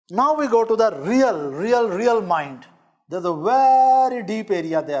Now we go to the real mind. There's a very deep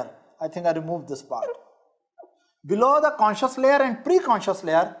area there. I think I removed this part. Below the conscious layer and preconscious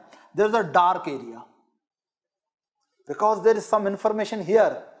layer, there's a dark area. Because there is some information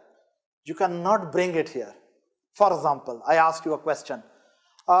here, you cannot bring it here. For example, I ask you a question.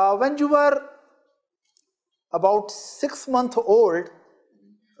 When you were about 6 months old,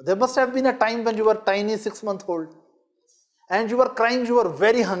 there must have been a time when you were tiny, 6 months old, and you were crying, you were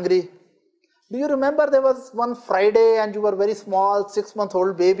very hungry. Do you remember there was one Friday and you were very small, 6 month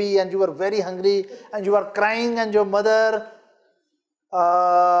old baby, and you were very hungry and you were crying and your mother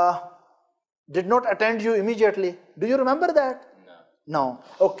did not attend you immediately? Do you remember that? No.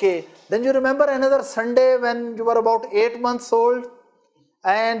 Okay. Then you remember another Sunday when you were about 8 months old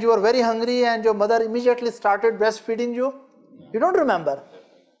and you were very hungry and your mother immediately started breastfeeding you? You don't remember?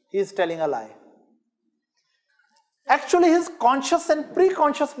 He is telling a lie. Actually, his conscious and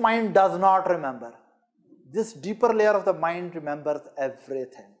preconscious mind does not remember. This deeper layer of the mind remembers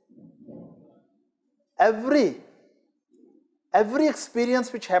everything. Every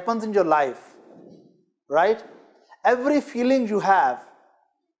experience which happens in your life, right? Every feeling you have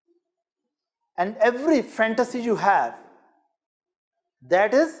and every fantasy you have,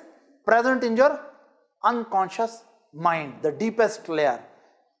 that is present in your unconscious mind, the deepest layer.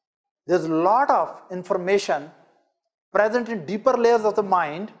 There's a lot of information present in deeper layers of the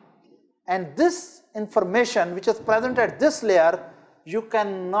mind, and this information which is present at this layer, you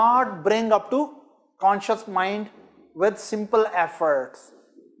cannot bring up to conscious mind with simple efforts.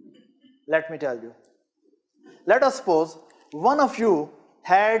 Let me tell you. Let us suppose one of you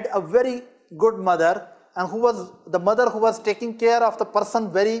had a very good mother, and the mother who was taking care of the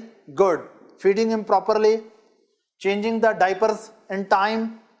person very good, feeding him properly, changing the diapers in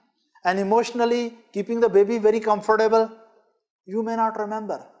time, and emotionally keeping the baby very comfortable. You may not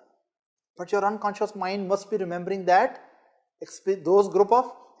remember, but your unconscious mind must be remembering those group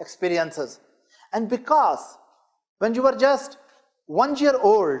of experiences. And because when you were just 1 year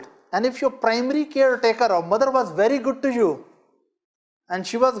old, and if your primary caretaker or mother was very good to you, and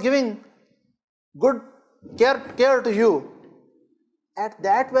she was giving good care to you, at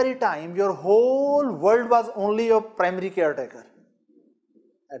that very time your whole world was only your primary caretaker.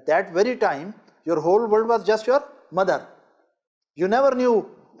 At that very time, your whole world was just your mother. You never knew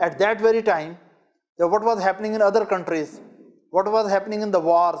at that very time that what was happening in other countries, what was happening in the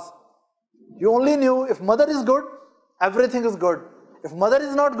wars. You only knew if mother is good, everything is good. If mother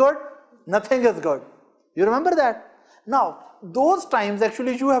is not good, nothing is good. You remember that? Now, those times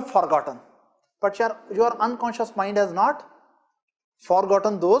actually you have forgotten, but your unconscious mind has not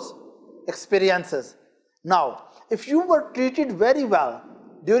forgotten those experiences. Now, if you were treated very well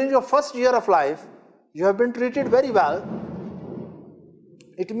during your first year of life, you have been treated very well,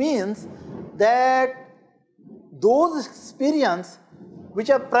 it means that those experiences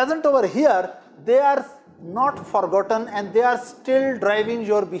which are present over here, they are not forgotten and they are still driving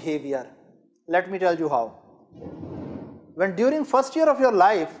your behavior. Let me tell you how. When during first year of your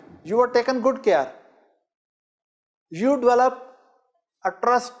life, you were taken good care, you develop a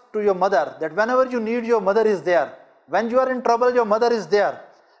trust to your mother that whenever you need, your mother is there. When you are in trouble, your mother is there.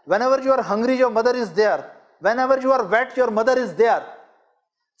 Whenever you are hungry, your mother is there. Whenever you are wet, your mother is there.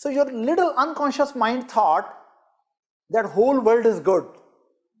 So your little unconscious mind thought that whole world is good.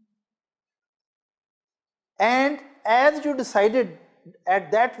 And as you decided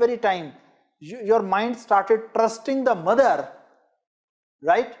at that very time, your mind started trusting the mother,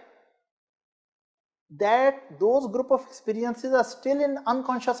 right? That those group of experiences are still in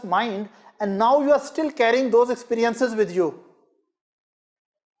unconscious mind, and now you are still carrying those experiences with you.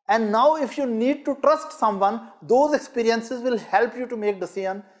 And now if you need to trust someone, those experiences will help you to make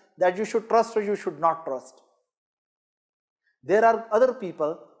decision that you should trust or you should not trust. There are other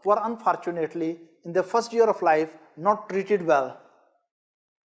people who are unfortunately in their first year of life not treated well.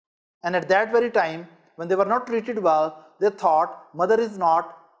 And at that very time, when they were not treated well, they thought mother is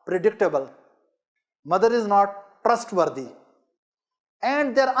not predictable. Mother is not trustworthy.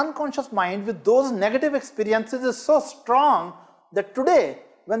 And their unconscious mind with those negative experiences is so strong that today,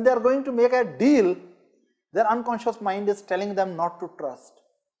 when they are going to make a deal, their unconscious mind is telling them not to trust.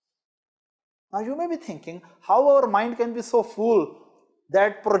 Now you may be thinking, how our mind can be so full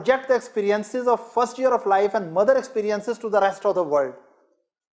that project the experiences of first year of life and mother experiences to the rest of the world?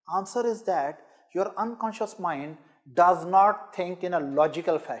 Answer is that your unconscious mind does not think in a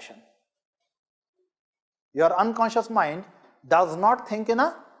logical fashion. Your unconscious mind does not think in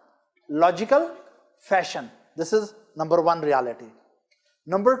a logical fashion. This is number one reality.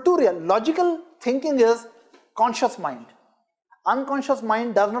 Number two, logical thinking is conscious mind. Unconscious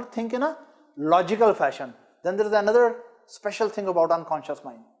mind does not think in a logical fashion. Then there is another special thing about unconscious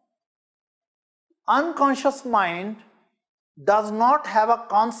mind. Unconscious mind does not have a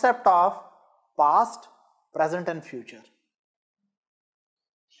concept of past, present and future.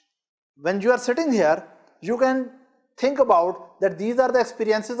 When you are sitting here, you can think about that these are the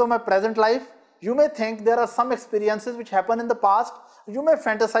experiences of my present life. You may think there are some experiences which happen in the past. You may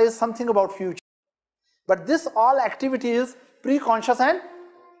fantasize something about future. But this all activity is preconscious and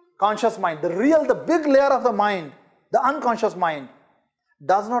conscious mind. The big layer of the mind, the unconscious mind,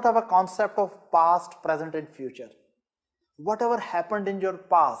 does not have a concept of past, present and future. Whatever happened in your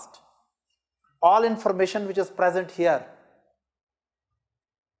past, all information which is present here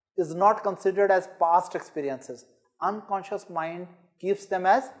is not considered as past experiences. Unconscious mind keeps them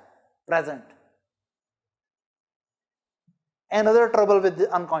as present. Another trouble with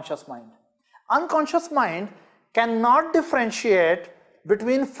the unconscious mind. Unconscious mind cannot differentiate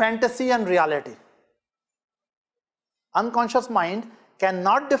between fantasy and reality. Unconscious mind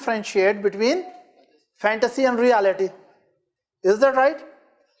cannot differentiate between fantasy and reality. Is that right?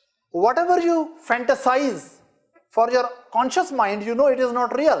 Whatever you fantasize for your conscious mind, you know it is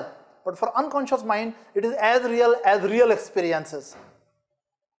not real. But for unconscious mind, it is as real experiences.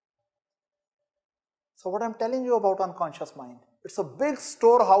 So what I'm telling you about unconscious mind, it's a big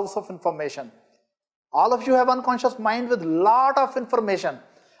storehouse of information. All of you have unconscious mind with lot of information.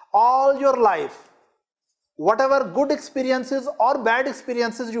 All your life, whatever good experiences or bad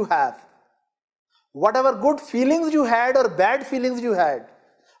experiences you have, whatever good feelings you had or bad feelings you had,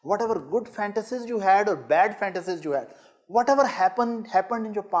 whatever good fantasies you had or bad fantasies you had, whatever happened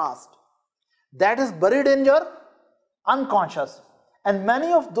in your past, that is buried in your unconscious. And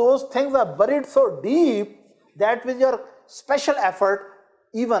many of those things are buried so deep that with your special effort,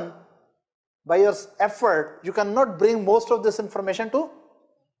 even by your effort, you cannot bring most of this information to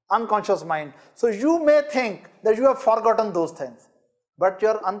unconscious mind. So you may think that you have forgotten those things, but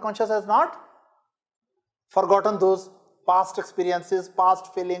your unconscious has not forgotten those past experiences,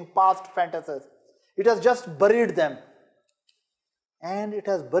 past feeling, past fantasies. It has just buried them. And it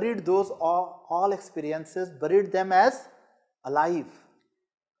has buried those all experiences, buried them as alive.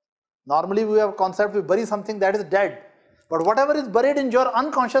 Normally we have a concept, we bury something that is dead. But whatever is buried in your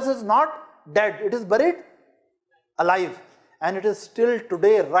unconscious is not dead, it is buried alive. And it is still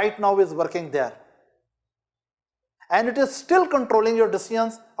today, right now is working there. And it is still controlling your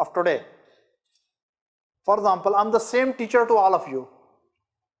decisions of today. For example, I'm the same teacher to all of you.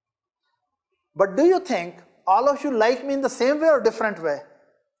 But do you think all of you like me in the same way or different way?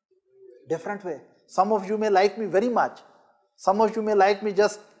 Different way. Some of you may like me very much. Some of you may like me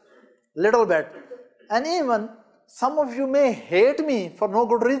just little bit. And even some of you may hate me for no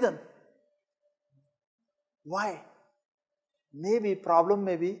good reason. Why? Maybe problem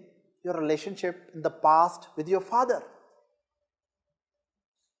may be your relationship in the past with your father.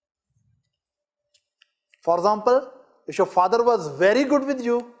 For example, if your father was very good with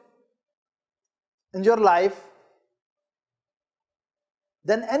you in your life,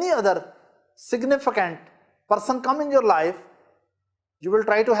 then any other significant person come in your life, you will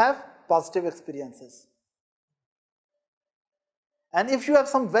try to have positive experiences. And if you have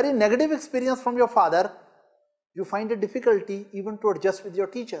some very negative experience from your father, you find a difficulty even to adjust with your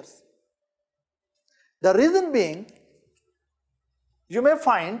teachers. The reason being, you may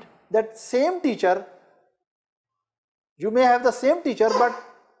find that same teacher, you may have the same teacher, but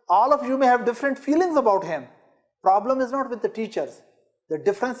all of you may have different feelings about him. Problem is not with the teachers. The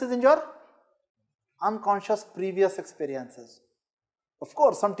difference is in your unconscious previous experiences. Of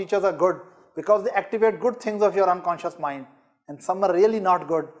course, some teachers are good because they activate good things of your unconscious mind, and some are really not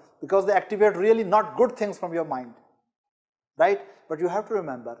good because they activate really not good things from your mind. Right? But you have to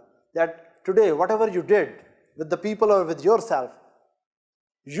remember that today, whatever you did with the people or with yourself,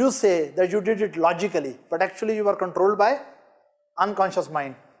 you say that you did it logically, but actually you were controlled by unconscious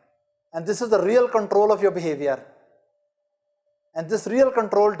mind. And this is the real control of your behavior. And this real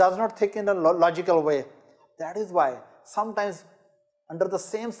control does not think in a logical way. That is why sometimes under the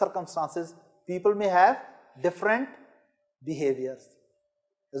same circumstances, people may have different behaviors.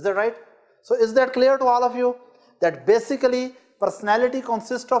 Is that right? So is that clear to all of you? That basically personality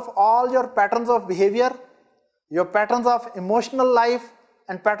consists of all your patterns of behavior, your patterns of emotional life,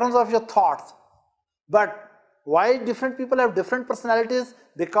 and patterns of your thoughts. But why different people have different personalities?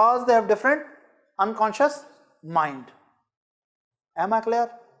 Because they have different unconscious mind. Am I clear?